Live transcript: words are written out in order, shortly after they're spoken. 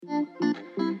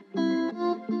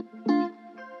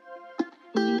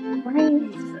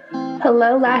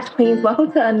Hello, Lash Queens.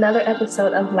 Welcome to another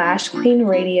episode of Lash Queen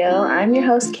Radio. I'm your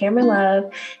host, Cameron Love.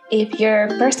 If you're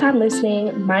first time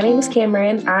listening, my name is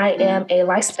Cameron. I am a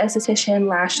licensed esthetician,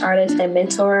 lash artist, and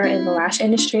mentor in the lash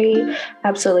industry.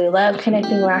 Absolutely love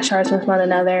connecting lash artists with one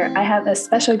another. I have a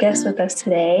special guest with us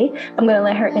today. I'm going to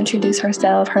let her introduce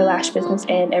herself, her lash business,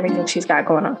 and everything she's got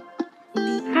going on.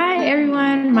 Hi,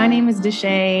 everyone. My name is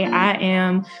Deshae. I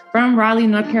am from Raleigh,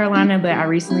 North Carolina, but I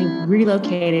recently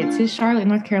relocated to Charlotte,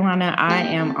 North Carolina. I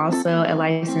am also a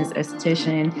licensed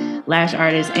esthetician, lash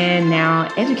artist, and now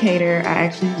educator. I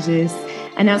actually just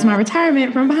announced my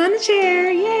retirement from behind the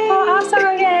chair. Yay! Oh,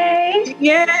 awesome. Yay!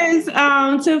 Yes,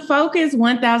 to focus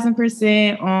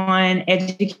 1,000% on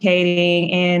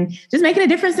educating and just making a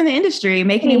difference in the industry,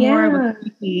 making it more of a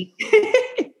community.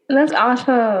 That's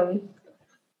awesome.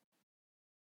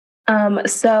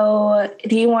 So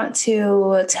do you want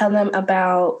to tell them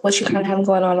about what you kind of have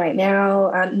going on right now?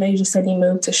 I know you just said you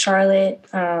moved to Charlotte.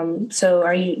 So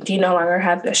do you no longer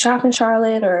have a shop in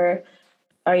Charlotte, or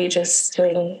are you just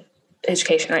doing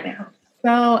education right now?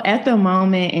 So at the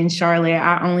moment in Charlotte,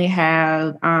 I only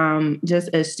have just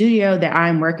a studio that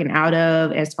I'm working out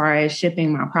of as far as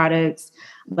shipping my products,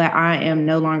 but I am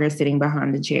no longer sitting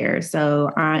behind the chair.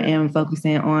 So I am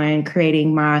focusing on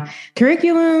creating my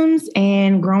curriculums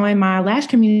and growing my lash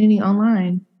community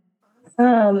online.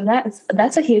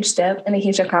 That's a huge step and a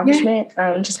huge accomplishment.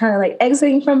 Just kind of like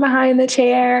exiting from behind the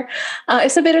chair.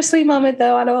 It's a bittersweet moment,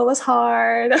 though. I know it was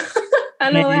hard.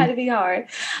 I know it had to be hard.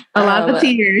 A lot of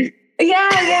tears.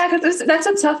 Yeah, because that's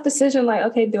a tough decision. Like,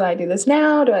 okay, do I do this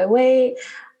now? Do I wait?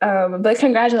 But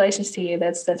congratulations to you.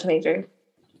 That's major.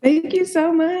 Thank you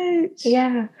so much.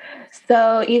 Yeah.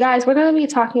 So you guys, we're going to be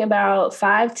talking about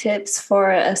 5 tips for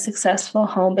a successful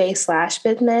home-based lash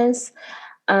business.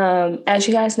 As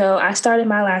you guys know, I started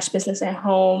my lash business at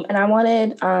home, and I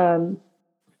wanted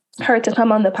her to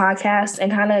come on the podcast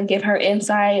and kind of give her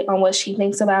insight on what she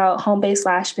thinks about home-based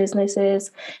lash businesses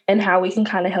and how we can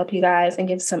kind of help you guys and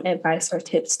give some advice or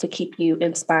tips to keep you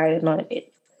inspired and motivated.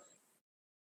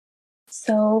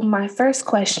 So my first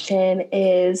question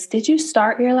is, did you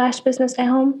start your lash business at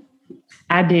home?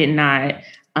 I did not.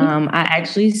 I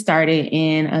actually started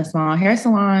in a small hair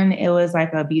salon. It was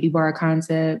like a beauty bar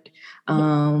concept.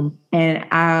 And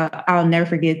I'll never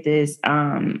forget this.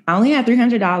 I only had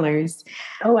 $300.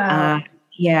 Oh, wow.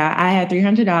 Yeah, I had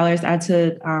 $300. I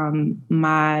took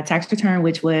my tax return,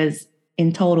 which was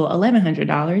in total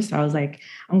 $1,100. So I was like,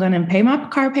 I'm going to pay my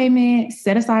car payment,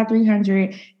 set aside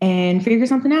 $300 and figure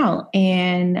something out.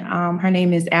 And her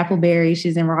name is Appleberry.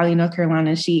 She's in Raleigh, North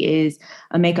Carolina. She is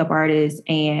a makeup artist.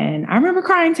 And I remember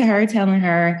crying to her, telling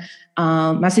her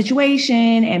my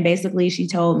situation. And basically she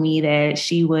told me that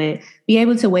she would be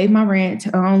able to waive my rent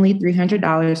to only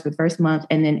 $300 for the first month.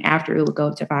 And then after it would go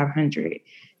up to $500.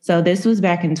 So this was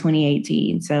back in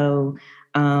 2018. So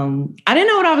I didn't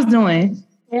know what I was doing.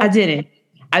 Yeah. I didn't.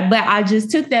 But I just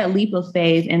took that leap of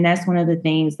faith. And that's one of the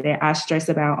things that I stress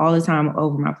about all the time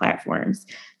over my platforms.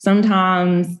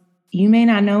 Sometimes you may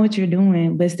not know what you're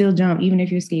doing, but still jump, even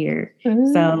if you're scared.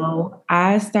 Mm-hmm. So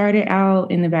I started out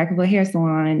in the back of a hair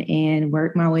salon and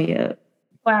worked my way up.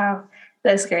 Wow,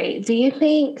 that's great. Do you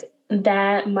think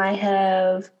that might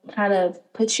have kind of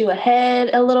put you ahead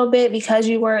a little bit because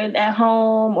you were at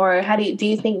home? Or do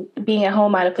you think being at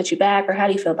home might have put you back? Or how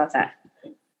do you feel about that?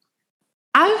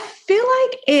 I feel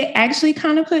like it actually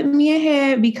kind of put me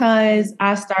ahead because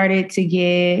I started to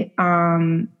get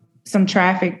some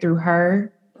traffic through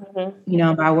her,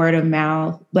 by word of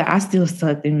mouth. But I still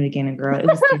sucked in the beginning, girl. It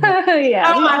was terrible.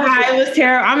 Yeah. Oh my God, it was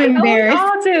terrible. I'm embarrassed. We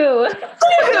all do.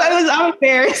 I'm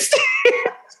embarrassed.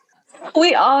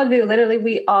 We all do. Literally,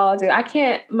 we all do. I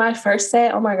can't. My first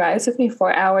set, oh my God, it took me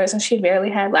 4 hours and she barely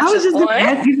had lashes. I was just going to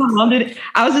ask you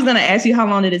how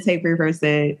long did it take for your first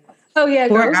set? Oh yeah,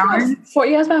 4 hours.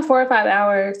 It was about 4 or 5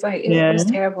 hours. Like it was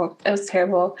terrible. It was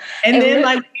terrible. And then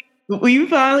like when you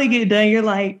finally get done, you're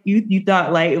like you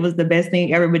thought like it was the best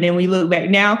thing ever. But then when you look back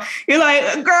now, you're like,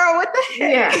 girl, what the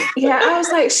heck? Yeah. I was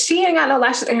like, she ain't got no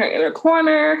lashes in her inner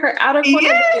corner, her outer corner.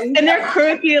 Yes, and they're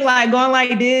crooked, like going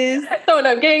like this, throwing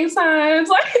up gang signs.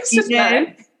 Like it's just not.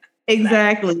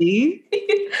 Exactly.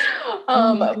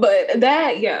 But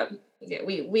that,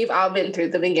 we've all been through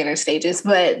the beginner stages,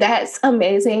 but that's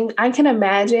amazing. I can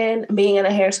imagine being in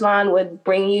a hair salon would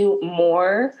bring you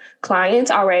more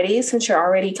clients already, since you're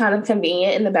already kind of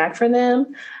convenient in the back for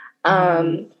them.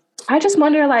 I just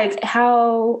wonder, like,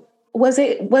 how was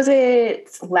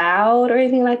it loud or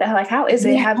anything like that? Like, how is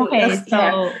it having?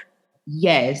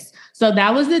 Yes. So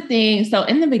that was the thing. So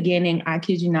in the beginning, I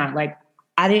kid you not, like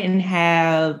I didn't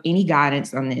have any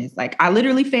guidance on this. Like I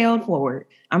literally failed forward.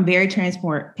 I'm very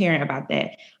transparent about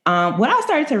that. What I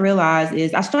started to realize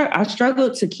is I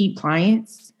struggled to keep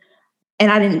clients,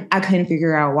 and I couldn't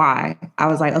figure out why. I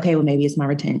was like, okay, well, maybe it's my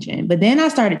retention. But then I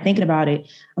started thinking about it.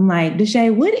 I'm like,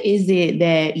 Deshae, what is it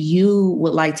that you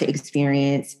would like to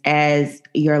experience as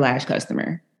your lash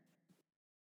customer?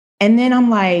 And then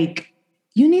I'm like,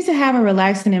 you need to have a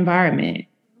relaxing environment.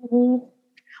 Mm-hmm.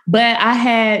 But I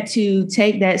had to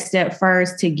take that step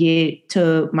first to get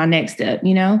to my next step,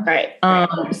 you know? Right.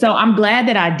 So I'm glad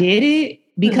that I did it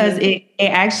because it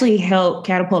actually helped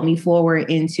catapult me forward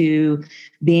into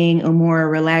being a more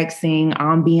relaxing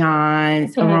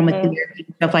ambiance,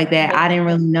 aromatherapy, stuff like that. I didn't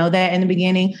really know that in the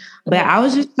beginning, but I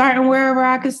was just starting wherever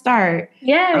I could start.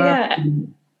 Yeah.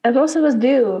 As most of us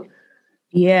do.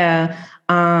 Yeah.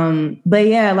 But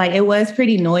yeah, like it was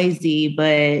pretty noisy,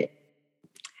 but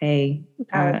hey,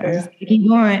 just keep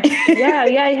going. yeah,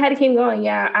 you had to keep going.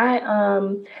 Yeah,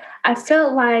 I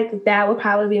felt like that would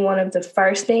probably be one of the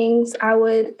first things I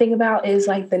would think about is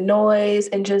like the noise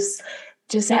and just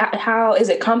how is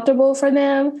it comfortable for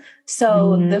them.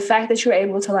 So the fact that you're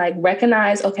able to like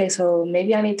recognize, okay, so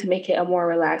maybe I need to make it a more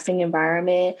relaxing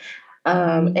environment.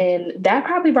 And that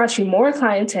probably brought you more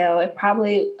clientele. It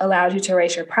probably allowed you to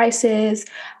raise your prices.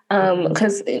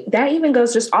 Because that even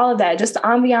goes just all of that, just the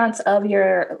ambiance of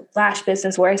your lash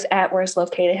business, where it's at, where it's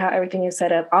located, how everything is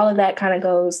set up, all of that kind of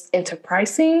goes into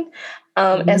pricing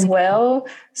as well.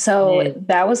 So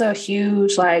that was a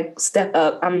huge like step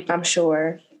up, I'm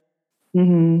sure.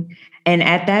 Mm-hmm. And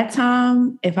at that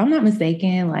time, if I'm not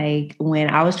mistaken, like when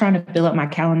I was trying to fill up my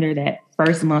calendar that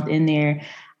first month in there,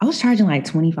 I was charging like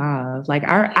 $25. Like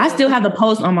I still have the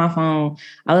post on my phone.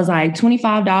 I was like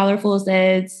 $25 full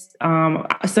sets.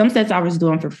 Some sets I was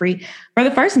doing for free. For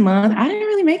the first month, I didn't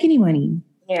really make any money.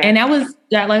 Yeah. And that was,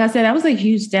 like I said, that was a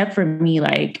huge step for me.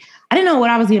 Like I didn't know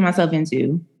what I was getting myself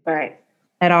into. Right.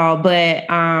 At all. But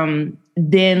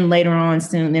then later on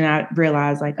soon, then I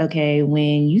realized like, okay,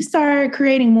 when you start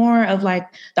creating more of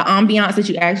like the ambiance that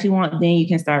you actually want, then you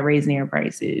can start raising your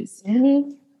prices.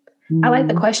 I like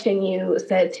the question you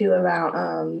said too about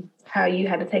how you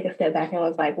had to take a step back and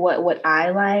was like, what I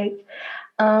like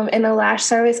in a lash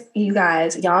service. You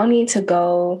guys, y'all need to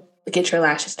go get your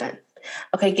lashes done.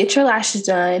 Okay, get your lashes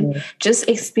done. Yeah. Just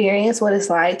experience what it's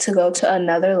like to go to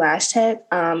another lash tech.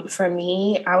 For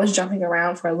me, I was jumping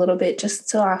around for a little bit just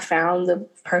till I found the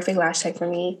perfect lash tech for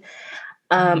me.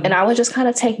 And I would just kind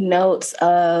of take notes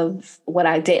of what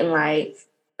I didn't like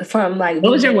from like.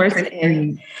 What was your worst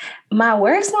experience? My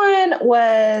worst one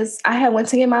was I had went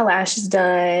to get my lashes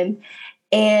done,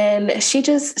 and she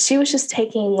was just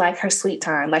taking like her sweet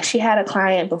time. Like she had a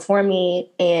client before me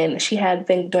and she had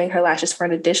been doing her lashes for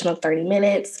an additional 30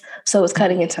 minutes. So it was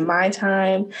cutting into my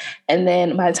time. And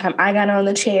then by the time I got on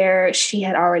the chair, she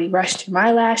had already brushed through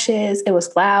my lashes. It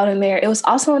was loud in there. It was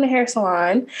also in a hair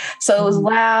salon. So it was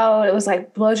loud. It was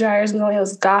like blow dryers going. It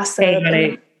was gossip.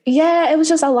 Yeah, it was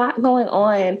just a lot going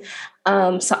on.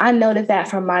 So I noted that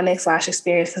from my next lash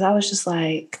experience because I was just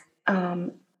like,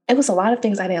 it was a lot of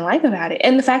things I didn't like about it.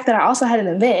 And the fact that I also had an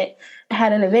event. I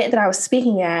had an event that I was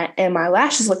speaking at and my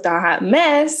lashes looked a hot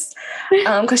mess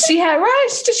because she had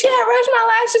rushed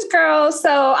my lashes, girl.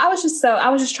 So I was just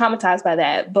traumatized by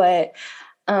that. But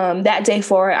that day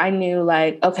forward, I knew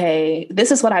like, okay,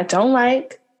 this is what I don't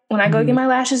like. When I go get my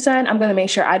lashes done, I'm going to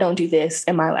make sure I don't do this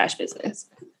in my lash business.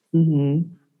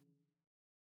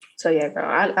 So yeah, girl,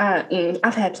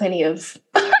 I've had plenty of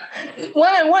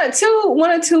one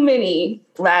or too many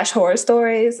lash horror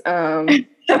stories. Okay.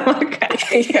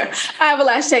 Yeah. I have a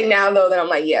lash tech now though that I'm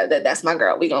like, yeah, that's my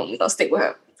girl. We gonna stick with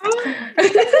her.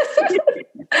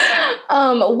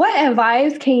 What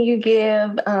advice can you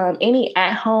give any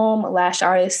at-home lash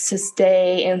artists to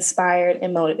stay inspired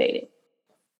and motivated?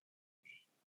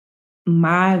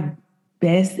 My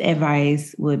best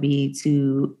advice would be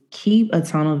to keep a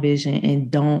tunnel vision and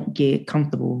don't get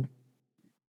comfortable.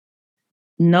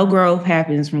 No growth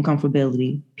happens from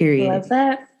comfortability, period. Love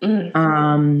that.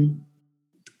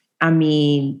 I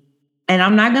mean, and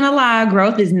I'm not gonna lie,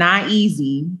 growth is not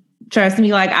easy. Trust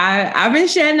me, like I've been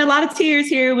shedding a lot of tears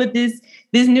here with this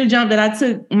new jump that I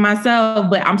took myself,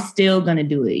 but I'm still gonna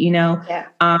do it, you know? Yeah.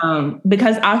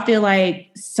 Because I feel like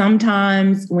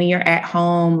sometimes when you're at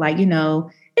home, like, you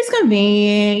know, it's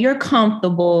convenient, you're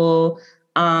comfortable.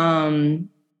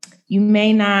 You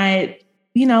may not,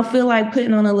 you know, feel like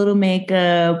putting on a little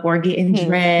makeup or getting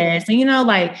dressed. And, you know,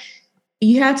 like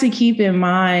you have to keep in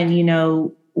mind, you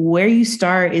know, where you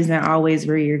start isn't always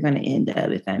where you're going to end up,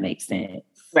 if that makes sense.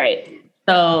 Right.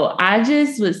 So I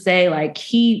just would say like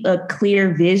keep a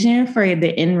clear vision for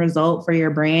the end result for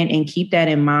your brand and keep that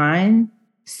in mind.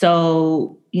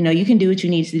 So, you can do what you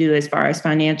need to do as far as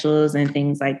financials and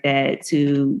things like that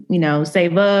to,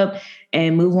 save up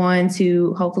and move on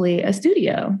to hopefully a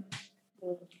studio.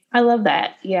 I love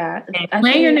that. Yeah.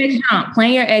 Plan your next jump,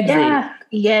 plan your exit. Yeah.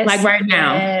 Yes. Like right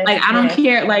now. Yes, like, I don't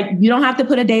care. Like, you don't have to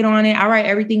put a date on it. I write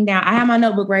everything down. I have my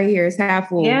notebook right here. It's half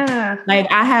full. Yeah. Like,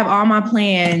 I have all my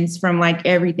plans from like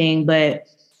everything, but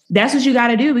that's what you got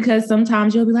to do, because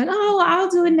sometimes you'll be like, oh, I'll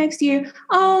do it next year.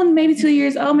 Oh, maybe 2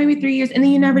 years. Oh, maybe 3 years. And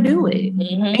then you never do it.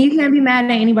 Mm-hmm. And you can't be mad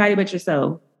at anybody but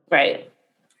yourself. Right.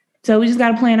 So we just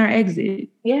got to plan our exit.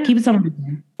 Yeah. Keep it somewhere.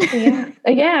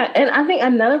 Yeah. And I think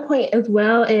another point as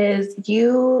well is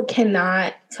you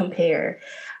cannot compare.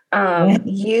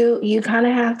 You kind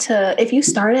of have to, if you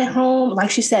start at home,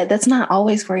 like she said, that's not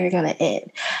always where you're going to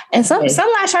end. And some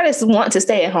lash artists want to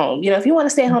stay at home. If you want to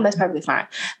stay at home, that's perfectly fine.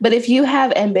 But if you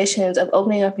have ambitions of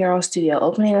opening up your own studio,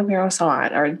 opening up your own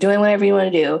salon, or doing whatever you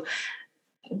want to do,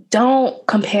 don't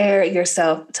compare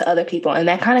yourself to other people. And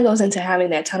that kind of goes into having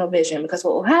that tunnel vision, because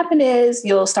what will happen is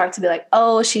you'll start to be like,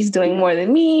 oh, she's doing more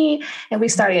than me, and we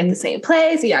started at the same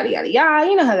place, yada, yada, yada.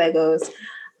 You know how that goes.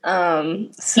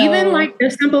 So, even like the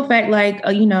simple fact, like,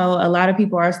 a lot of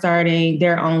people are starting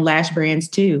their own lash brands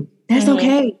too. That's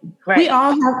okay. Right.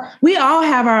 We all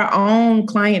have our own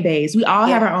client base. We all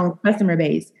have our own customer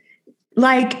base.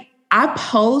 Like, I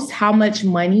post how much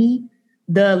money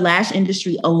the lash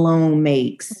industry alone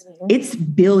makes. Mm-hmm. It's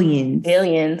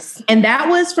billions. And that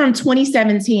was from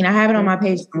 2017. I have it on my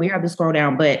page. We have to scroll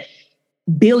down, but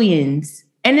billions.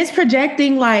 And it's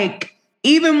projecting like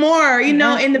even more, in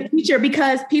the future,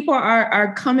 because people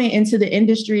are coming into the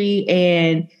industry,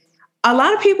 and a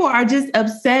lot of people are just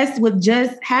obsessed with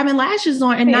just having lashes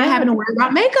on and not having to worry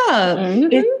about makeup. Mm-hmm.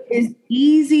 It's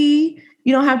easy.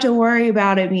 You don't have to worry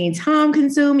about it being time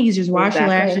consuming. You just wash your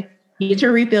lashes, get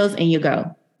your refills, and you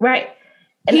go. Right.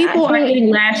 And people are getting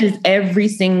lashes every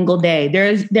single day.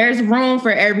 There's room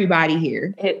for everybody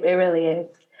here. It really is.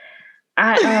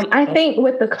 I think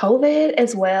with the COVID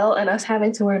as well, and us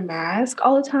having to wear masks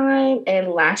all the time, and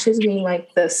lashes being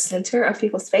like the center of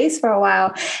people's face for a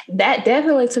while, that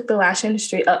definitely took the lash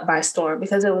industry up by storm,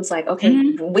 because it was like,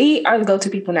 okay, we are the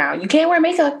go-to people now. You can't wear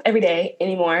makeup every day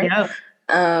anymore.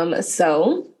 Yep.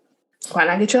 So why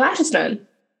not get your lashes done?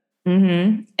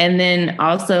 Mm-hmm. And then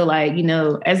also, like,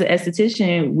 as an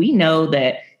esthetician, we know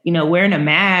that, wearing a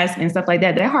mask and stuff like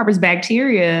that harbors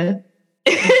bacteria,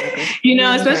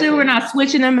 especially when we're not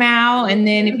switching them out. And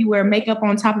then if you wear makeup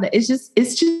on top of that, it's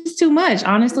just too much.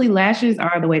 Honestly, lashes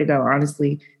are the way to go.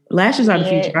 Honestly, lashes are the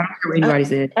future. I don't care what anybody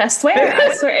said. I swear,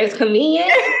 it's convenient,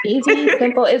 easy,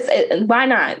 simple. Why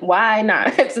not? Why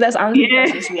not? So that's honestly the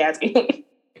question you should be asking.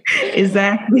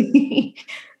 Exactly.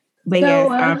 But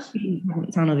yes,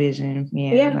 tunnel vision.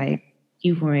 Like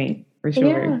viewpoint for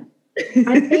sure. Yeah.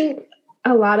 I think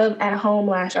a lot of at-home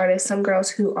lash artists, some girls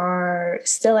who are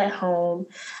still at home,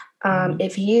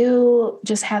 if you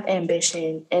just have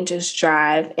ambition and just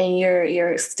drive, and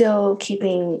you're still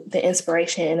keeping the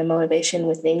inspiration and the motivation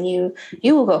within you,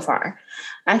 you will go far.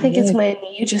 I think it's when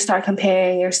you just start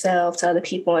comparing yourself to other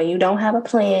people and you don't have a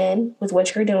plan with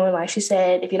what you're doing. Like she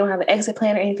said, if you don't have an exit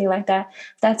plan or anything like that,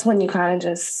 that's when you're kind of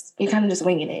just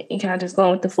winging it. You kind of just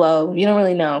going with the flow. You don't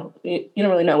really know. You don't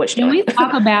really know what you're doing. Can we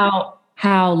talk about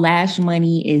how lash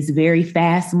money is very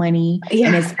fast money,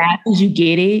 and as fast as you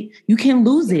get it, you can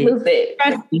lose it.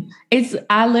 Trust me.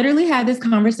 I literally had this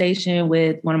conversation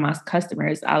with one of my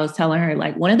customers. I was telling her,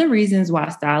 like, one of the reasons why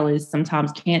stylists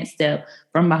sometimes can't step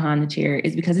from behind the chair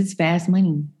is because it's fast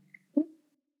money.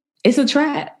 It's a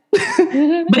trap, but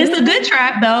it's a good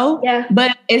trap though. Yeah.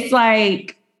 But it's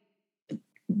like,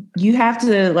 you have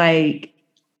to, like,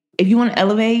 if you want to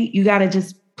elevate, you got to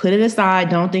just put it aside.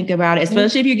 Don't think about it,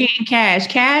 especially if you're getting cash.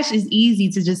 Cash is easy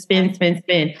to just spend,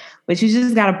 but you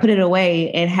just got to put it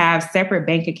away and have separate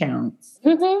bank accounts.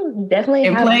 Mm-hmm. Definitely.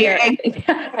 And play your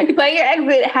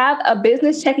exit. Have a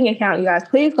business checking account, you guys.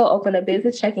 Please go open a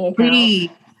business checking account. Please.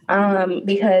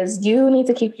 Because you need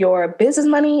to keep your business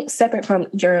money separate from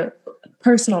your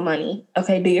personal money.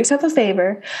 Okay, do yourself a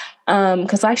favor.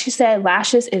 Because like she said,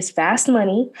 lashes is fast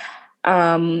money.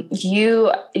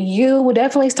 You will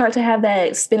definitely start to have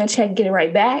that spin a check, get it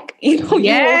right back. It's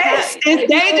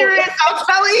dangerous. I'm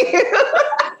telling you.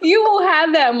 You will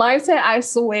have that mindset, I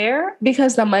swear,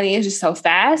 because the money is just so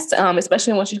fast.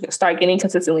 Especially once you start getting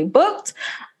consistently booked.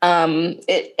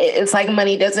 It's like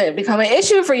money doesn't become an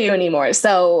issue for you anymore.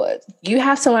 So you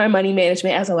have to learn money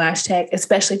management as a lash tech,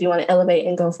 especially if you want to elevate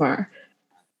and go far.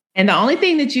 And the only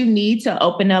thing that you need to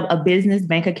open up a business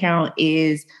bank account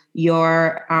is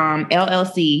your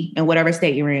LLC in whatever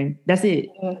state you're in. That's it.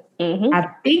 Mm-hmm. I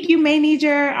think you may need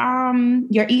your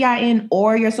EIN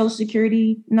or your social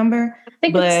security number.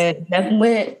 But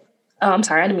I'm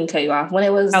sorry, I didn't mean to cut you off. When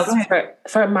it was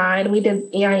for mine, we did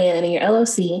EIN and your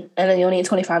LLC, and then you'll need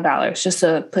 $25 just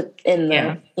to put in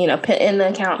the put in the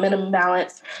account minimum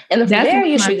balance, and then from there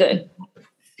you should be good.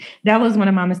 That was one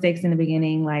of my mistakes in the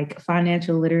beginning, like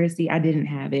financial literacy. I didn't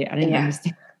have it. I didn't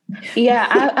understand.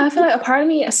 Yeah, I feel like a part of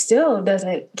me still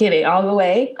doesn't get it all the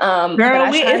way. Girl, it's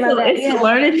a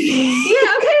learning thing.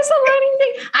 Yeah, okay, it's a learning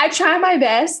thing. I try my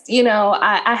best.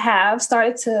 I have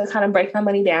started to kind of break my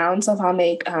money down. So if I'll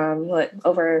make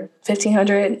over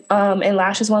 $1,500 in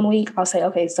lashes 1 week, I'll say,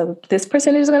 okay, so this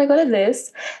percentage is going to go to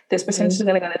this percentage is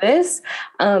going to go to this.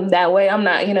 That way I'm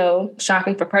not,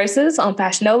 shopping for purses on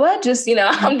Fashion Nova. Just,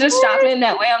 I'm just shopping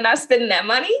that way. I'm not spending that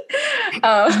money.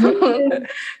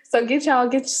 So get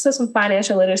some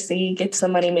financial literacy, get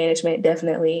some money management,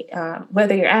 definitely.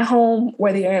 Whether you're at home,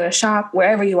 whether you're in a shop,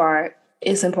 wherever you are,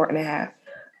 it's important to have.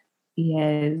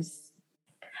 Yes.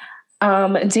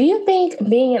 Do you think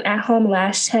being an at-home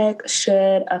lash tech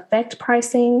should affect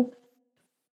pricing?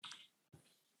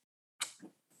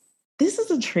 This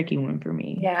is a tricky one for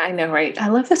me. Yeah, I know, right? I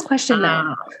love this question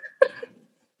now.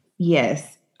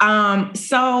 Yes.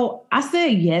 So I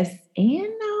said yes and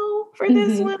no for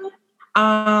this one.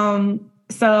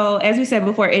 So as we said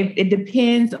before, it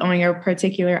depends on your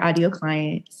particular ideal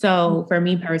client. So for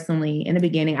me personally, in the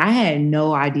beginning, I had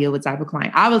no idea what type of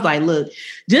client. I was like, look,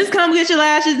 just come get your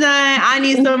lashes done. I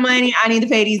need some money. I need to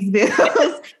pay these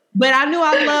bills. But I knew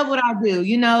I love what I do,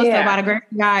 So by the grace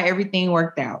of God, everything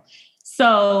worked out.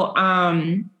 So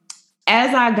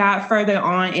as I got further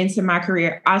on into my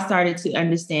career, I started to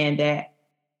understand that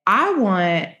I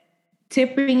want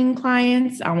tipping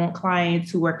clients. I want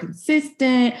clients who are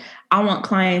consistent. I want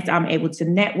clients I'm able to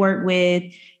network with.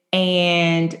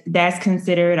 And that's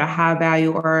considered a high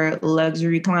value or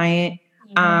luxury client.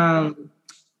 Mm-hmm.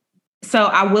 So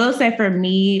I will say for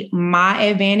me, my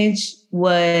advantage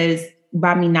was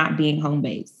by me not being home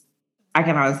based. I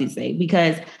can honestly say,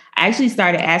 because I actually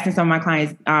started asking some of my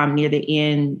clients near the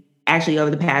end, actually over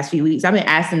the past few weeks, I've been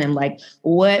asking them like,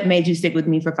 what made you stick with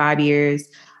me for 5 years?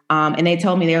 And they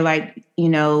told me, they're like,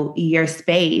 your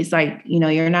space, like,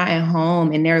 you're not at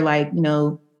home. And they're like,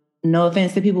 no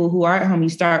offense to people who are at home, you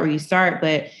start where you start,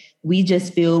 but we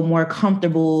just feel more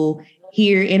comfortable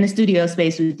here in the studio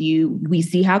space with you. We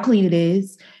see how clean it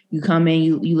is. You come in,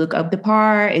 you look up the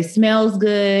par, it smells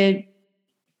good,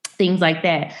 things like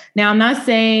that. Now, I'm not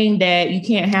saying that you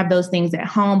can't have those things at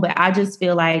home, but I just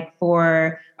feel like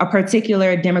for a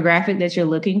particular demographic that you're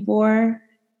looking for,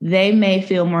 they may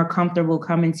feel more comfortable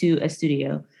coming to a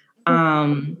studio.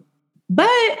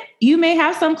 But you may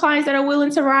have some clients that are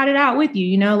willing to ride it out with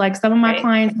you. Like some of my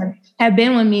clients have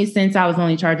been with me since I was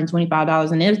only charging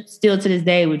 $25, and they're still to this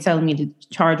day were telling me to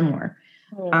charge more.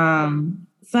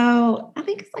 So I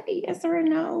think it's like a yes or a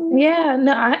no. Yeah,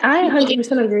 no, I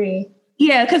 100% agree.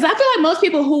 Yeah, because I feel like most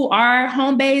people who are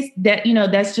home-based, that,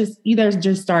 that's just either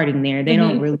just starting there. They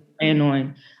don't really plan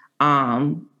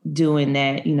on doing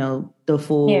that, the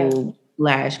full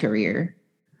lash career.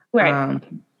 Right.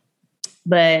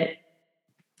 But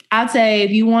I'd say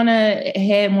if you want to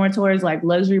head more towards like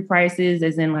luxury prices,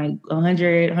 as in like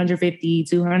 100, 150,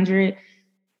 200,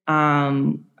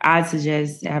 I'd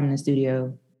suggest having a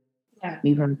studio. Yeah.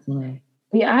 Me personally.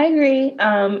 Yeah, I agree.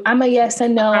 I'm a yes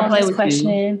and no on this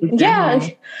question. Yeah,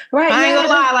 right. I ain't gonna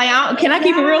lie. Like, can I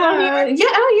keep it real on here? Yeah.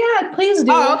 Oh, yeah. Please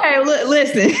do. Oh, okay.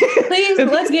 Listen. Please,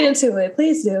 let's get into it.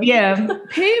 Please do. Yeah.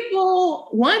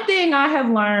 One thing I have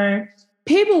learned,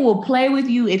 people will play with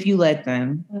you if you let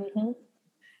them. Mm-hmm.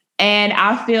 And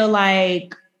I feel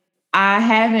like I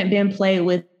haven't been played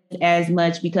with as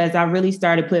much because I really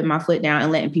started putting my foot down and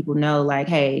letting people know, like,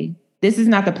 hey, this is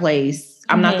not the place.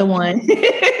 I'm not the one to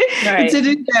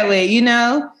do that with,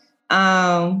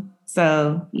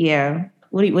 So yeah.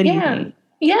 What do you think?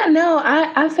 Yeah, no,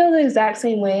 I feel the exact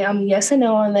same way. I'm yes and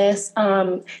no on this.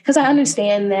 Because I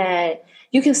understand that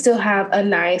you can still have a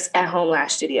nice at-home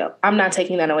lash studio. I'm not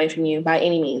taking that away from you by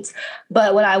any means.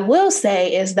 But what I will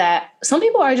say is that some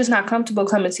people are just not comfortable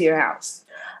coming to your house.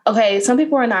 Okay, some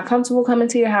people are not comfortable coming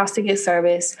to your house to get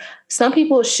service. Some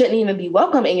people shouldn't even be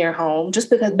welcome in your home just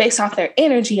because based off their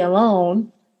energy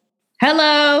alone.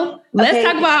 Hello. Let's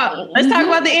talk about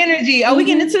the energy. Are we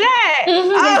getting into that?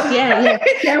 Mm-hmm. Oh. Yeah,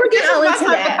 we're getting all into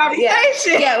that.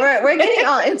 Yeah, we're getting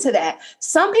all into that.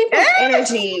 Some people's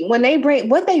energy, when they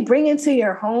bring into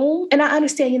your home, and I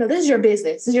understand, this is your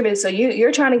business. So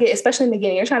you're trying to get, especially in the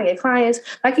beginning, you're trying to get clients.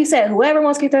 Like you said, whoever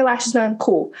wants to get their lashes done,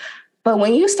 cool. But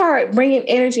when you start bringing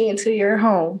energy into your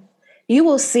home, you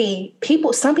will see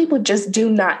some people just do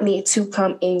not need to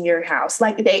come in your house.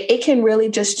 Like it can really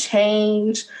just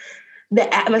change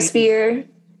the atmosphere.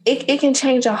 It can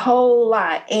change a whole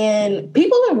lot. And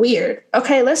people are weird.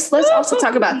 Okay, let's also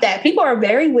talk about that. People are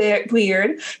very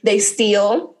weird. They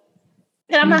steal.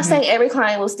 And I'm not saying every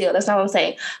client will steal. That's not what I'm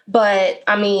saying. But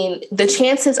I mean, the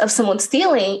chances of someone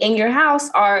stealing in your house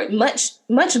are much,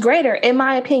 much greater, in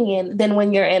my opinion, than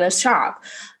when you're in a shop.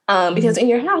 Because in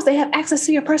your house, they have access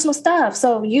to your personal stuff.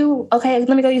 So okay,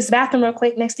 let me go use the bathroom real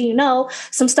quick. Next thing you know,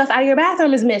 some stuff out of your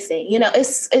bathroom is missing.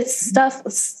 It's stuff,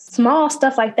 small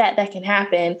stuff like that can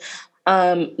happen.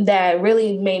 That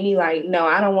really made me like, no,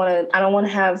 I don't want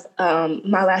to have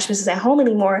my lash business at home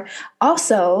anymore.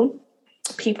 Also,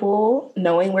 people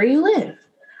knowing where you live.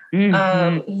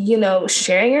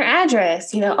 Sharing your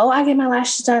address, I get my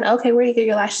lashes done. Okay, where do you get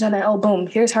your lashes done at? Oh, boom,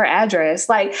 here's her address.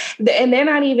 Like, and they're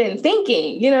not even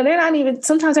thinking,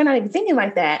 sometimes they're not even thinking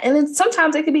like that. And then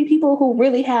sometimes it could be people who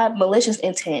really have malicious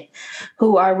intent,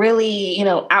 who are really,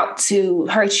 out to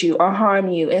hurt you or harm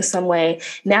you in some way.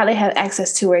 Now they have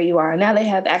access to where you are. Now they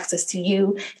have access to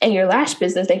you and your lash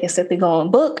business. They can simply go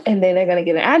on book, and then they're going to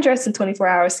get an address in 24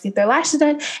 hours to get their lashes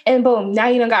done. And boom, now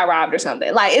you done got robbed or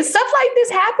something. Like, it's stuff like this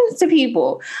happens to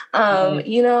people,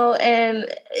 and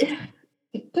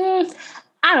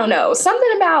I don't know,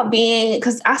 something about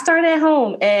because I started at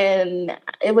home and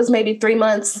it was maybe 3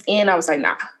 months in. I was like,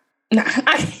 nah.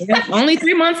 Only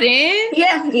 3 months in?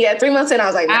 Yeah. 3 months in, I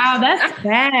was like, nah. Wow, that's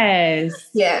fast.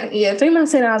 Yeah. 3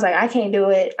 months in, I was like, I can't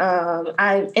do it.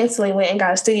 I instantly went and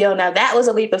got a studio. Now that was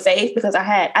a leap of faith because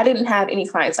I didn't have any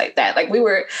clients like that. Like we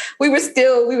were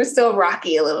still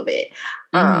rocky a little bit.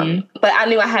 But I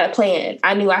knew I had a plan.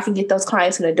 I knew I could get those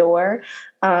clients in the door.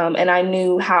 And I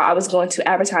knew how I was going to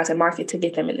advertise and market to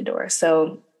get them in the door.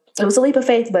 So it was a leap of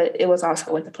faith, but it was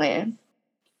also with the plan.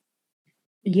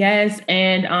 Yes.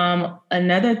 And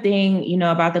another thing,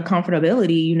 about the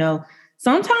comfortability,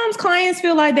 sometimes clients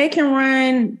feel like they can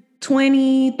run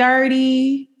 20,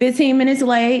 30, 15 minutes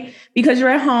late because you're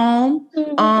at home.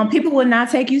 People will not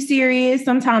take you serious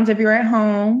sometimes if you're at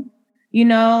home,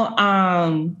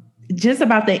 just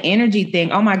about the energy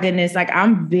thing. Oh my goodness. Like,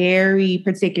 I'm very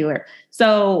particular.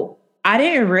 So I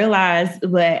didn't realize,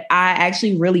 but I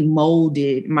actually really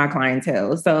molded my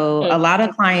clientele. So a lot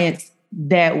of clients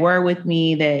that were with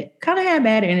me that kind of had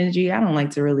bad energy. I don't like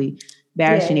to really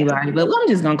bash anybody, but I'm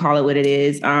just going to call it what it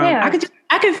is. I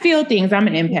could feel things. I'm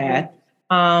an empath.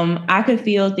 I could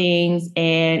feel things,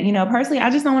 and, personally, I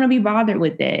just don't want to be bothered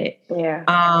with that. Yeah.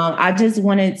 I just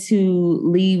wanted to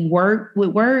leave work with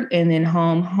work and then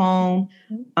home.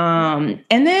 And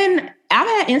then I've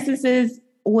had instances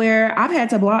where I've had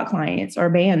to block clients or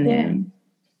ban them.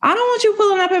 I don't want you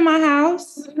pulling up in my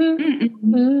house.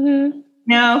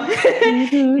 No,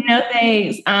 no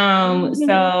thanks.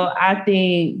 So I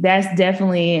think that's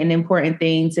definitely an important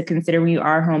thing to consider when you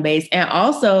are home-based. And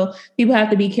also, people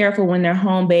have to be careful when they're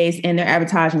home-based and they're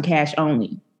advertising cash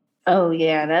only. Oh,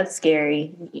 yeah, that's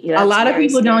scary. A lot of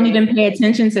people don't even pay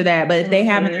attention to that. But if they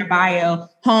have in their bio,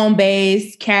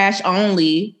 home-based, cash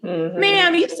only,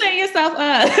 ma'am, you set yourself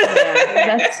up.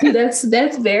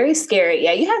 That's very scary.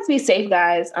 Yeah, you have to be safe,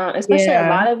 guys, especially a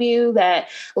lot of you that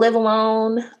live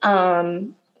alone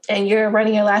and you're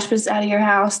running your lash business out of your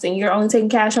house and you're only taking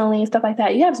cash only and stuff like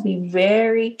that. You have to be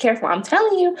very careful. I'm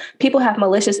telling you, people have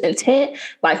malicious intent.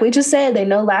 Like we just said, they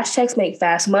know lash techs make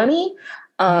fast money.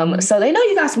 So they know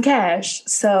you got some cash.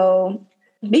 So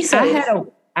be safe.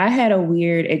 I had a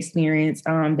weird experience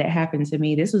that happened to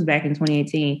me. This was back in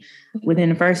 2018. Within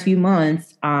the first few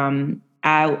months,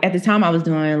 at the time I was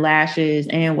doing lashes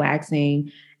and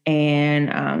waxing, and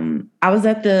I was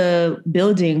at the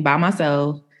building by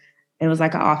myself. It was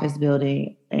like an office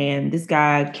building, and this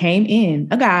guy came in.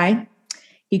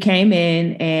 He came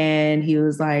in and he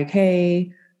was like,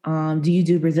 "Hey, do you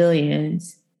do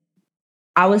Brazilians?"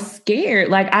 I was scared.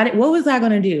 Like, what was I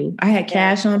going to do? I had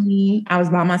cash on me. I was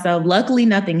by myself. Luckily,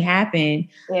 nothing happened.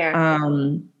 Yeah.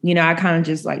 I kind of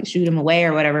just like shoot him away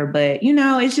or whatever. But,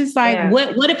 it's just like,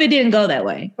 what if it didn't go that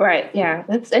way? Right. Yeah.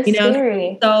 It's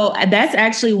scary. So that's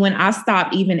actually when I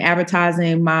stopped even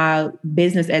advertising my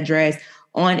business address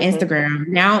on Instagram.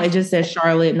 Now it just says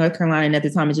Charlotte, North Carolina. And at the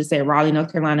time, it just said Raleigh,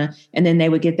 North Carolina. And then they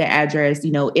would get the address,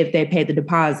 if they paid the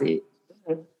deposit.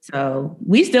 So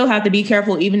we still have to be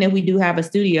careful, even if we do have a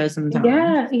studio sometimes.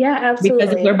 Yeah, absolutely.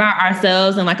 Because if we're by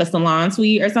ourselves in like a salon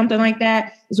suite or something like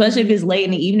that, especially if it's late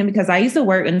in the evening, because I used to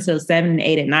work until 7 and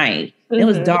 8 at night. It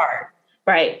was dark.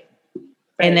 Right.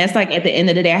 And that's like at the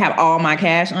end of the day, I have all my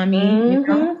cash on me.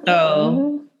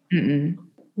 So,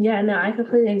 yeah, no, I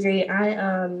completely agree.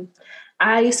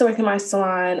 I used to work in my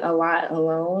salon a lot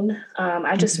alone.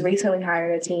 I just recently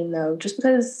hired a team though, just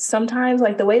because sometimes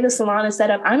like the way the salon is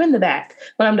set up, I'm in the back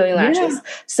when I'm doing lashes. Yeah.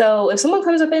 So if someone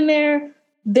comes up in there,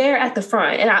 they're at the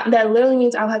front, and that literally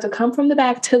means I'll have to come from the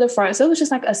back to the front. So it was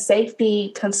just like a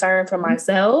safety concern for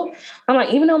myself. I'm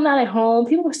like, even though I'm not at home,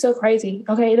 people are still crazy.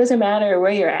 Okay, it doesn't matter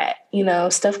where you're at. You know,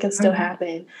 stuff can still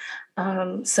happen.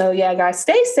 So yeah, guys,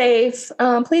 stay safe.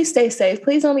 Please stay safe.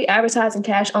 Please don't be advertising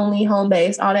cash only, home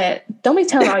base, all that. Don't be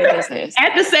telling all your business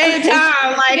at the same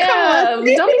time. Like, yeah, don't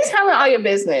be telling all your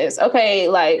business. Okay,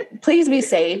 like please be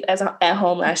safe as an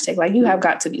at-home lash tech. Like you have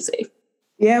got to be safe.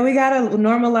 Yeah, we gotta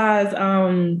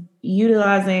normalize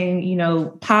utilizing, you know,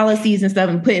 policies and stuff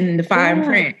and putting in the fine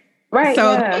print. Right.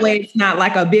 So that way it's not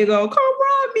like a big old come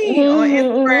rob me on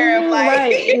Instagram. Like.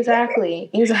 Right, exactly.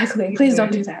 Please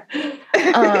don't do that.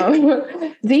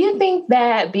 Do you think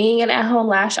that being an at-home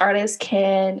lash artist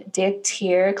can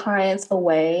deter clients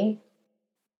away?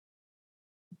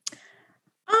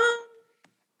 I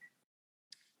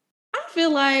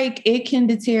feel like it can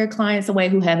deter clients away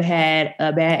who have had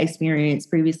a bad experience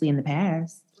previously in the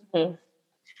past.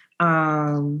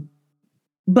 Mm-hmm.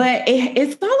 But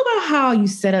it's all about how you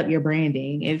set up your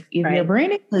branding. If your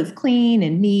branding looks clean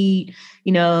and neat,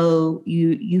 you know,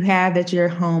 you have that you're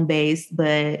home based,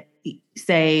 but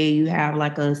say you have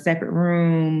like a separate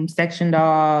room sectioned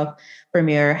off from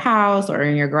your house or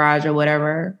in your garage or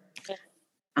whatever.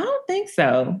 I don't think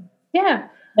so. Yeah.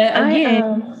 But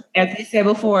again, as you said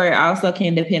before, it also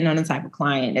can depend on the type of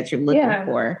client that you're looking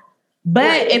for.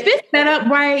 But if it's set up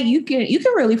right, you can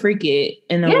really freak it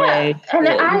in a way. And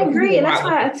I agree. And that's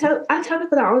why I tell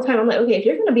people that all the time. I'm like, okay, if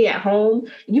you're going to be at home,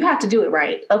 you have to do it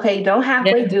right. Okay, don't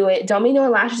halfway do it. Don't be doing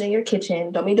lashes in your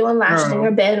kitchen. Don't be doing lashes in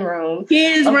your bedroom.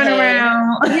 Kids run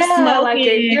around. Yeah, like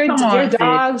your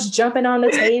dog's jumping on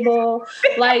the table.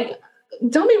 Like,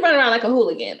 don't be running around like a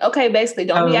hooligan. Okay, basically,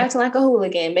 don't be acting like a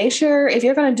hooligan. Make sure if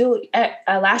you're going to do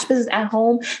a lash business at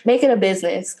home, make it a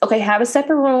business. Okay, have a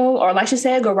separate room or like you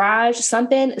said, garage,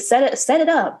 something. Set it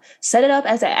up. Set it up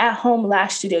as an at-home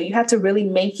lash studio. You have to really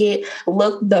make it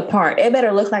look the part. It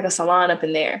better look like a salon up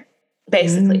in there.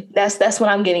 Basically, that's what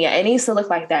I'm getting at. It needs to look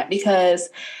like that because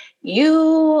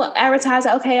you advertise,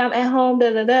 okay, I'm at home,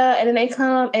 and then they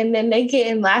come and then they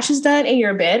getting lashes done in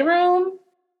your bedroom.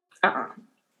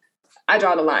 I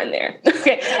draw the line there.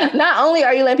 Okay. Not only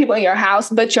are you letting people in your house,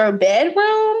 but your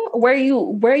bedroom where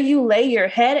you lay your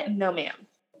head. No, ma'am.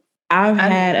 I've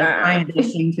had a client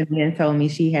that came to me and told me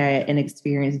she had an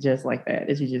experience just like that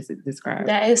you just described.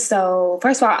 That is so.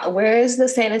 First of all, where is the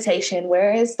sanitation?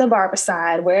 Where is the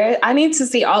barbicide? Where I need to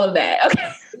see all of that.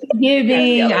 Okay.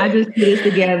 Giving. I just put this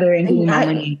together and getting my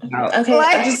money out. Okay.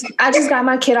 I just got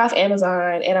my kit off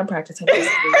Amazon and I'm practicing this.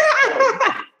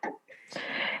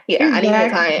 Yeah, exactly. I need a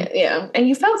client. Yeah, and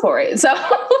you fell for it. So,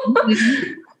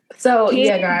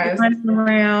 yeah, guys. Running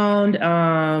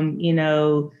around, you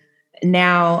know.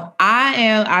 Now,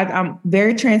 I'm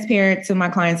very transparent to my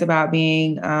clients about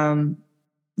being,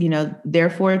 you know,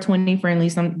 they're 420 friendly.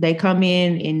 They come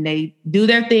in and they do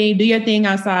their thing, do your thing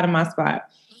outside of my spot.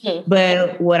 Mm-hmm.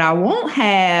 But what I won't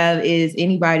have is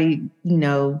anybody, you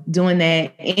know, doing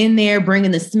that in there, bringing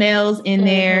the smells in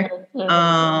there.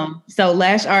 Mm-hmm. So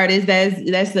lash artists,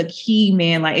 that's the key,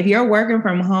 man. Like if you're working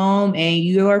from home and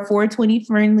you're 420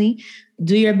 friendly,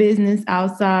 do your business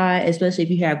outside, especially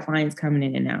if you have clients coming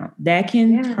in and out. That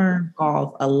can turn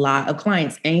off a lot of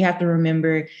clients. And you have to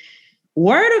remember,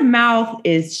 word of mouth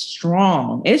is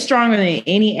strong. It's stronger than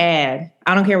any ad.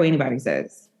 I don't care what anybody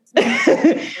says.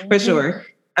 For sure.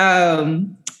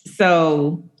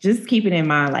 So just keep it in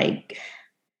mind, like,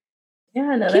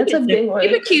 yeah, no, that's a big one.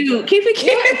 Keep it cute. Keep it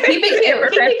cute. Yeah, keep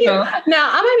it cute. Now,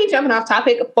 I'm going to be jumping off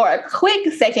topic for a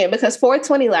quick second because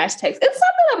 420 lash techs, it's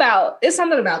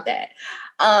something about that.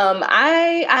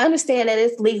 I understand that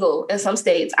it's legal in some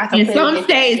states. In some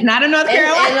states, not in North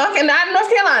Carolina. Not in North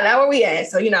Carolina, not where we at.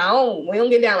 So, you know, we don't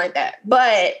get down like that.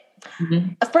 But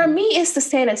for me, it's the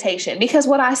sanitation because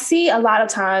what I see a lot of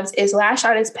times is lash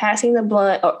artists passing the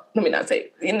blunt. Oh, let me not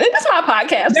say this is my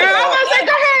podcast. Girl, I'm gonna say,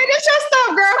 go ahead, it's your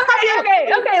stuff, girl.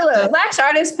 Okay. Look, lash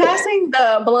artists passing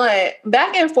the blunt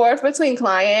back and forth between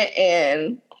client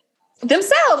and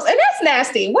themselves, and that's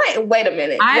nasty. Wait a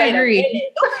minute. I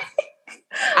agree.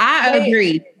 I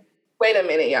agree. Wait a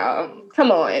minute, y'all.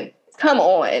 Come on.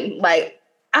 Like,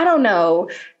 I don't know.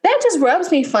 That just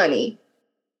rubs me funny.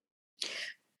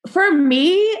 For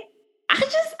me, I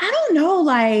don't know,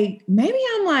 like, maybe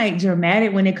I'm like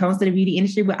dramatic when it comes to the beauty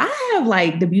industry, but I have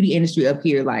like the beauty industry up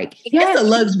here. Like, it's a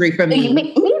luxury for me.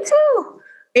 Me too.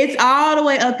 It's all the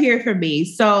way up here for me.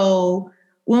 So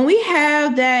when we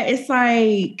have that, it's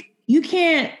like, you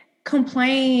can't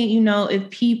complain, you know, if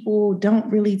people don't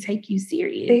really take you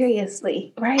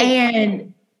seriously. Right.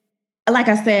 And like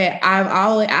I said,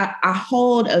 I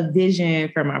hold a vision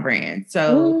for my brand.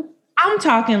 So I'm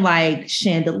talking like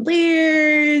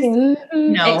chandeliers, you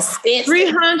know, $300.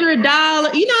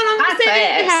 You know what I'm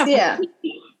saying?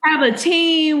 Have a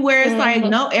team where it's like,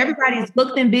 no, everybody's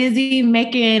booked and busy,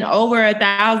 making over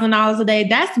 $1,000 a day.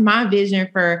 That's my vision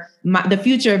for the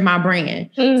future of my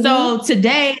brand. So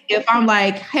today, if I'm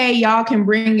like, hey, y'all can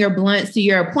bring your blunts to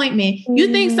your appointment,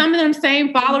 you think some of them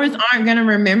same followers aren't going to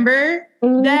remember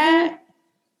that?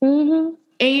 And,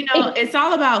 you know, it's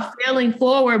all about failing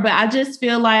forward. But I just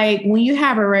feel like when you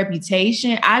have a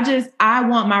reputation, I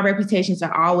want my reputation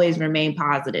to always remain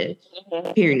positive,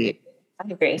 period.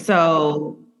 I agree.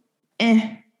 So,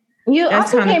 you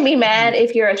also can't be mad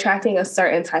if you're attracting a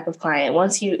certain type of client.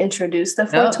 Once you introduce the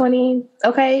 420,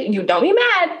 okay, you don't be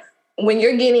mad when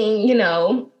you're getting, you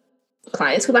know,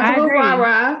 clients who like a little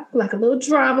rah-rah, like a little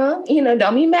drama, you know,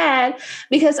 don't be mad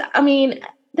because, I mean,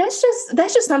 that's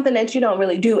just something that you don't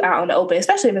really do out in the open,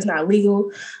 especially if it's not legal.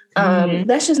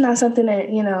 That's just not something that,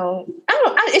 you know,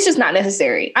 it's just not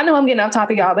necessary. I know I'm getting off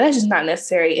topic, y'all, but that's just not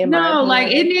necessary in my opinion.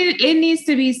 Like it needs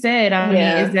to be said. I mean,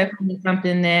 it's definitely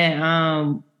something that,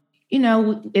 you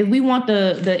know, if we want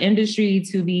the industry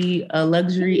to be a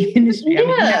luxury industry, I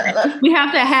mean, we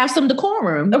have to have some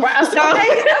decorum. Right. So, I'm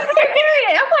like,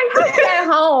 at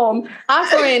home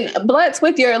offering blunts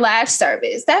with your lash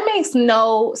service. That makes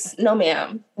no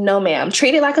ma'am.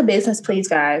 Treat it like a business, please,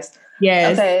 guys.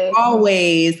 Yes, okay.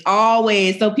 Always.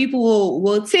 So people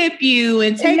will tip you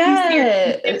and take you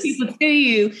seriously. And people to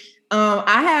you.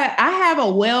 I have a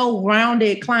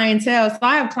well-rounded clientele. So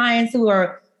I have clients who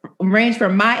range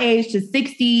from my age to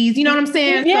 60s. You know what I'm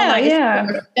saying? Yeah, so like, it's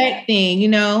a respect thing, you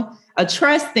know, a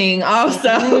trust thing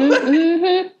also.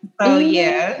 So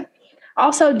yeah.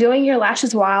 Also, doing your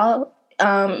lashes while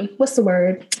what's the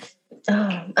word?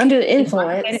 Under the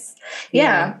influence.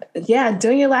 Yeah.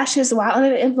 Doing your lashes while under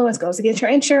the influence goes against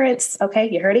your insurance. Okay.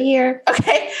 You heard it here.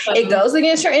 Okay. It goes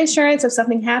against your insurance. If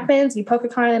something happens, you poke a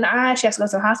client in the eye, she has to go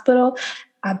to the hospital.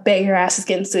 I bet your ass is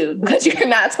getting sued because you're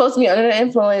not supposed to be under the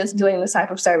influence doing this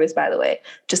type of service, by the way.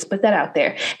 Just put that out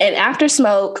there. And after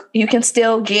smoke, you can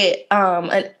still get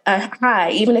a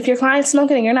high. Even if your client's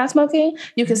smoking and you're not smoking,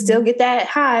 you can still get that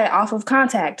high off of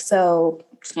contact. So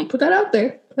just gonna put that out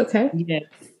there. Okay.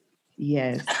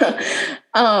 Yes.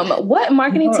 What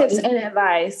marketing tips and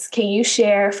advice can you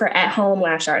share for at-home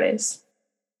lash artists?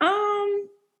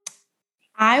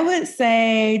 I would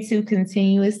say to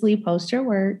continuously post your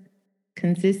work,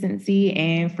 consistency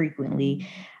and frequently,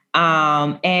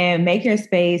 and make your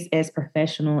space as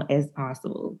professional as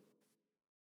possible.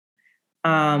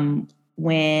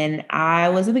 When I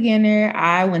was a beginner,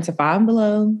 I went to Five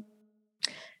Below.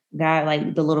 Got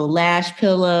like the little lash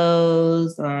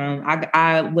pillows.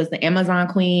 I was the Amazon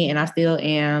queen and I still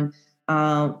am.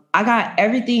 I got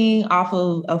everything off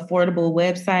of affordable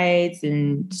websites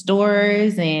and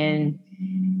stores and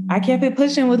I kept it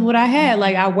pushing with what I had.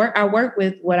 Like I work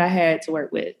with what I had to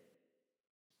work with.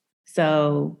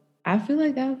 So I feel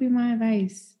like that would be my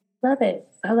advice. Love it.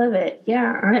 I love it.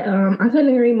 Yeah, I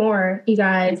couldn't agree more. You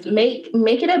guys make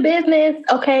it a business.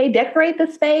 Okay, decorate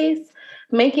the space.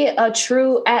 Make it a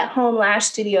true at-home lash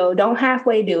studio. Don't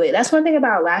halfway do it. That's one thing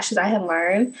about lashes I have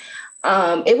learned.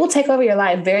 It will take over your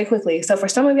life very quickly. So for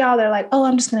some of y'all that are like, oh,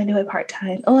 I'm just going to do it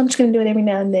part-time. Oh, I'm just going to do it every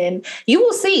now and then. You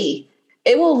will see.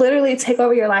 It will literally take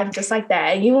over your life just like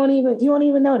that. And you won't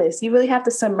even notice. You really have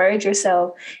to submerge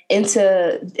yourself into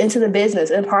the business.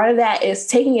 And part of that is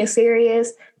taking it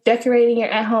serious, decorating your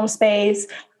at-home space,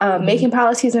 making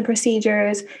policies and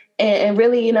procedures, and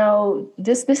really, you know,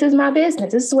 this is my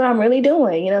business. This is what I'm really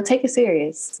doing. You know, take it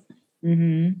serious.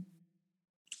 I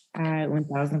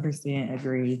 1000%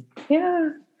 agree. Yeah.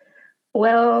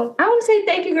 Well, I want to say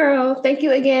thank you, girl. Thank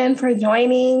you again for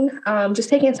joining. Just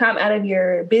taking time out of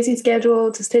your busy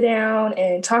schedule to sit down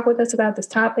and talk with us about this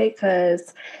topic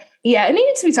because, yeah, it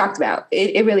needed to be talked about.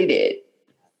 It really did.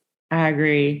 I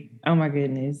agree. Oh, my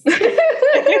goodness.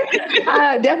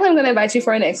 Definitely I'm going to invite you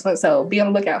for a next one. So be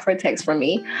on the lookout for a text from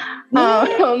me.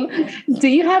 Do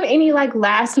you have any like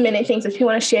last minute things that you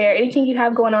want to share? Anything you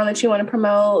have going on that you want to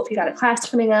promote? If you got a class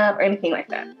coming up or anything like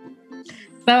that?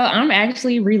 So I'm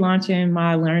actually relaunching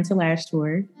my Learn to Lash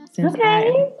tour since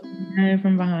I'm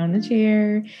from behind the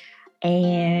chair.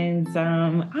 And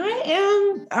I'm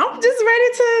just ready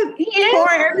to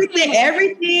pour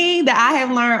everything that I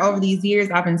have learned over these years.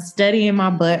 I've been studying my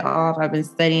butt off. I've been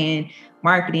studying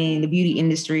marketing, the beauty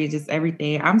industry, just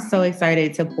everything. I'm so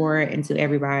excited to pour it into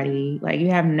everybody. Like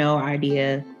you have no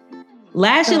idea.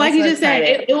 Lashing, like you just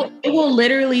said, it will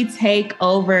literally take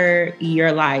over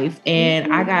your life.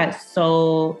 And I got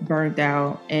so burnt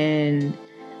out. And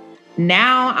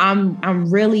now I'm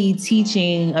really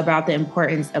teaching about the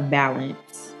importance of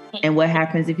balance and what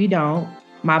happens if you don't.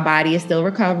 My body is still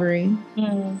recovering.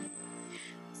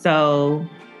 So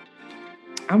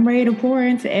I'm ready to pour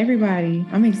into everybody.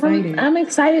 I'm excited. I'm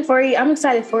excited for you. I'm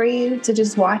excited for you to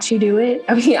just watch you do it.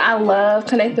 I mean, I love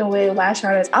connecting with lash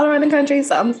artists all around the country.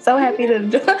 So I'm so happy to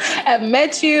have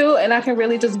met you, and I can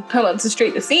really just come up the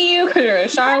street to see you because you're in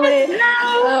Charlotte.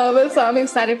 So I'm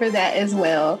excited for that as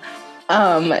well.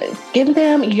 Give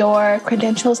them your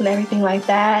credentials and everything like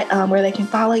that, where they can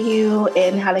follow you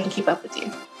and how they can keep up with you.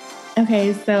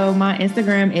 Okay, so my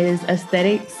Instagram is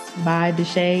Aesthetics by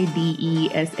Deshae,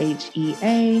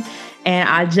 DESHEA. And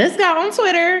I just got on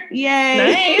Twitter. Yay.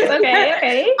 Nice.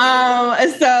 Okay.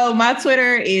 So my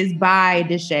Twitter is by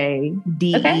Deshae,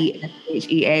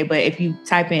 DESHEA. But if you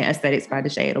type in Aesthetics by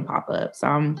Deshae, it'll pop up. So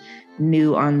I'm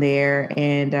new on there.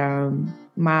 And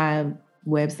my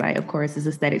website, of course, is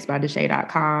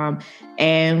aestheticsbydeshae.com.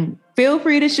 And feel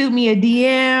free to shoot me a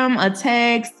DM, a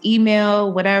text,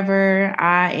 email, whatever.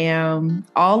 I am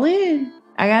all in.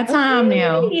 I got time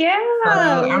now. Yeah. So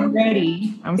I'm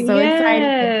ready. I'm so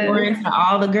excited to pour into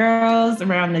all the girls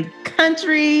around the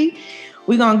country.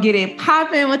 We're going to get it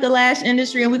popping with the lash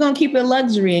industry, and we're going to keep it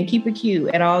luxury and keep it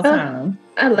cute at all times.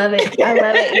 I love it.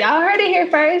 Y'all heard it here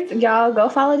first. Y'all go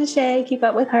follow Deshae, keep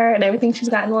up with her and everything she's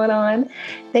got going on.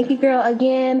 Thank you, girl,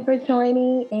 again for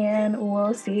joining, and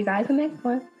we'll see you guys in the next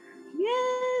one.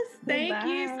 Yes. Thank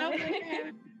you so much.